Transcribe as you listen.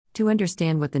To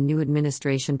understand what the new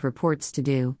administration purports to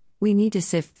do, we need to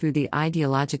sift through the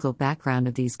ideological background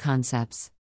of these concepts.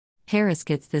 Harris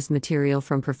gets this material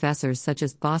from professors such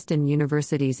as Boston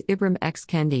University's Ibram X.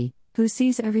 Kendi, who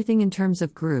sees everything in terms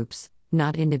of groups,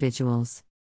 not individuals.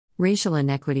 Racial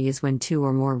inequity is when two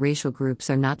or more racial groups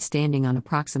are not standing on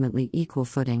approximately equal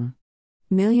footing.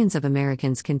 Millions of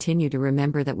Americans continue to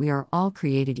remember that we are all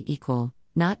created equal,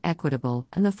 not equitable,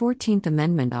 and the 14th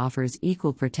Amendment offers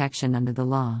equal protection under the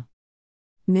law.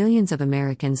 Millions of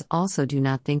Americans also do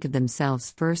not think of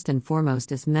themselves first and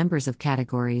foremost as members of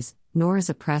categories, nor as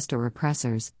oppressed or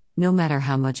oppressors, no matter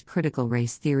how much critical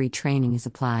race theory training is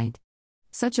applied.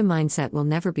 Such a mindset will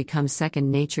never become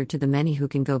second nature to the many who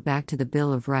can go back to the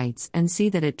Bill of Rights and see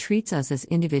that it treats us as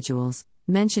individuals,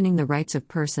 mentioning the rights of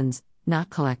persons, not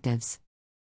collectives.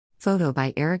 Photo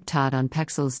by Eric Todd on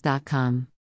Pexels.com.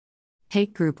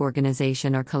 Hate group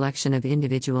organization or collection of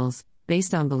individuals,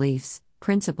 based on beliefs,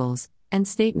 principles, and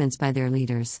statements by their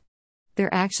leaders.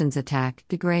 Their actions attack,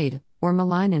 degrade, or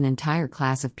malign an entire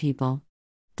class of people.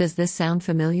 Does this sound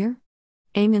familiar?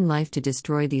 Aim in life to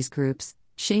destroy these groups,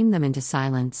 shame them into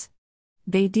silence.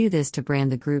 They do this to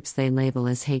brand the groups they label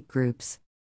as hate groups.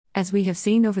 As we have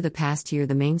seen over the past year,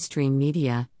 the mainstream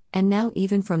media, and now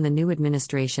even from the new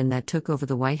administration that took over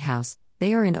the White House,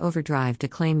 they are in overdrive to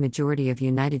claim majority of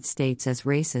United States as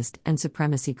racist and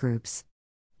supremacy groups.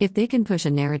 If they can push a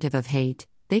narrative of hate,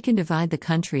 they can divide the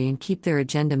country and keep their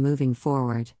agenda moving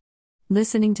forward.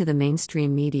 Listening to the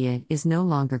mainstream media is no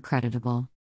longer creditable.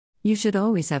 You should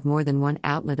always have more than one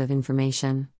outlet of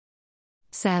information.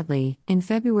 Sadly, in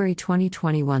February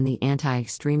 2021, the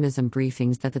anti-extremism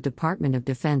briefings that the Department of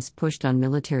Defense pushed on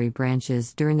military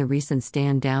branches during the recent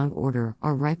stand-down order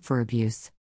are ripe for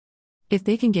abuse. If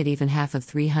they can get even half of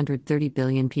 330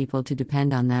 billion people to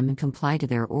depend on them and comply to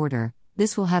their order,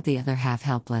 this will have the other half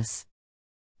helpless.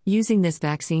 Using this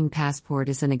vaccine passport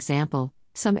as an example,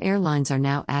 some airlines are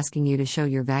now asking you to show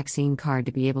your vaccine card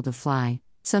to be able to fly,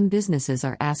 some businesses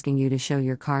are asking you to show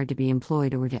your card to be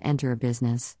employed or to enter a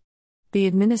business. The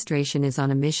administration is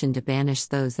on a mission to banish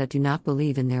those that do not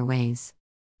believe in their ways.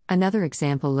 Another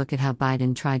example, look at how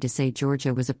Biden tried to say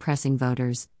Georgia was oppressing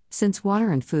voters, since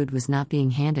water and food was not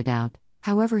being handed out.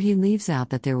 However, he leaves out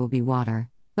that there will be water,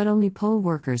 but only poll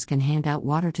workers can hand out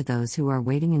water to those who are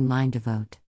waiting in line to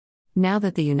vote. Now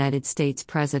that the United States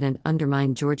president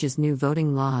undermined Georgia's new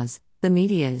voting laws, the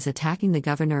media is attacking the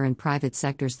governor and private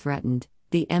sectors threatened,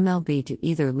 the MLB, to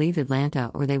either leave Atlanta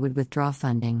or they would withdraw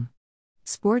funding.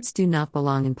 Sports do not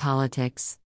belong in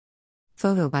politics.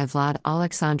 Photo by Vlad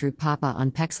Alexandru Papa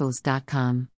on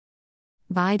Pexels.com.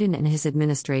 Biden and his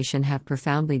administration have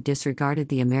profoundly disregarded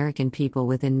the American people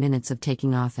within minutes of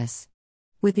taking office.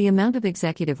 With the amount of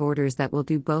executive orders that will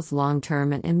do both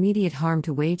long-term and immediate harm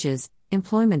to wages,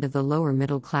 employment of the lower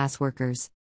middle-class workers.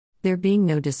 There being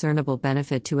no discernible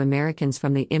benefit to Americans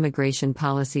from the immigration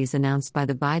policies announced by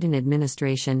the Biden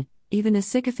administration, even a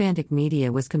sycophantic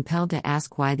media was compelled to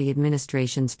ask why the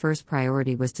administration's first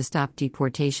priority was to stop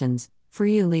deportations,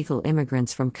 free illegal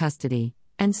immigrants from custody,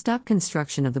 and stop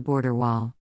construction of the border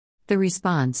wall. The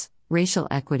response: racial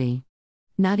equity.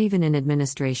 Not even an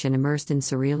administration immersed in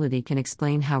surreality can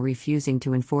explain how refusing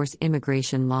to enforce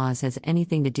immigration laws has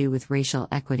anything to do with racial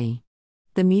equity.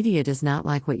 The media does not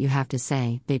like what you have to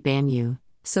say, they ban you.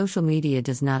 Social media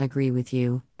does not agree with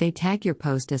you, they tag your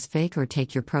post as fake or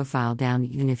take your profile down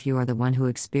even if you are the one who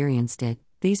experienced it.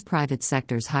 These private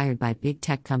sectors hired by big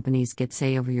tech companies get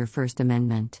say over your First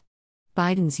Amendment.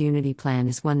 Biden's unity plan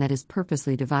is one that is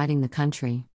purposely dividing the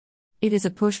country. It is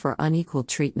a push for unequal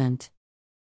treatment.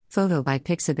 Photo by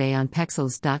Pixabay on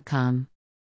Pexels.com.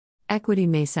 Equity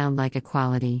may sound like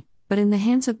equality, but in the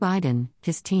hands of Biden,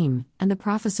 his team, and the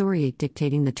professoriate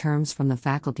dictating the terms from the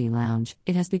faculty lounge,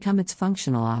 it has become its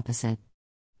functional opposite.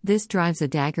 This drives a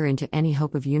dagger into any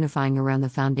hope of unifying around the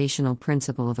foundational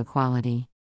principle of equality.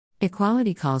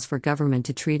 Equality calls for government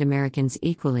to treat Americans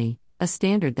equally, a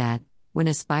standard that, when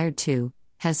aspired to,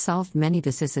 has solved many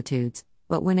vicissitudes,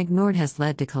 but when ignored has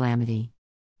led to calamity.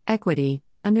 Equity,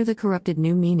 under the corrupted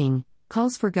new meaning,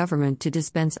 calls for government to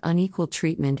dispense unequal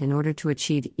treatment in order to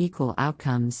achieve equal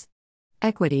outcomes.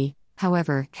 Equity,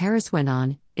 however, Harris went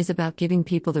on, is about giving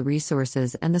people the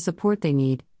resources and the support they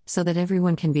need, so that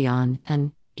everyone can be on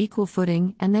an equal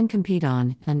footing and then compete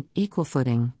on an equal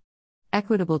footing.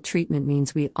 Equitable treatment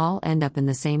means we all end up in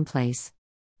the same place.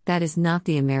 That is not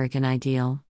the American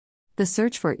ideal. The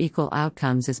search for equal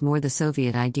outcomes is more the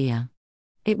Soviet idea.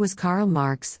 It was Karl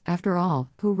Marx, after all,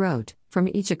 who wrote, "From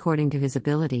each according to his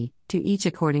ability, to each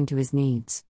according to his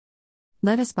needs."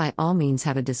 Let us by all means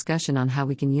have a discussion on how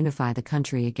we can unify the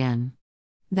country again.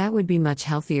 That would be much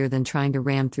healthier than trying to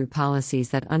ram through policies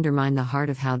that undermine the heart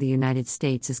of how the United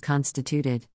States is constituted.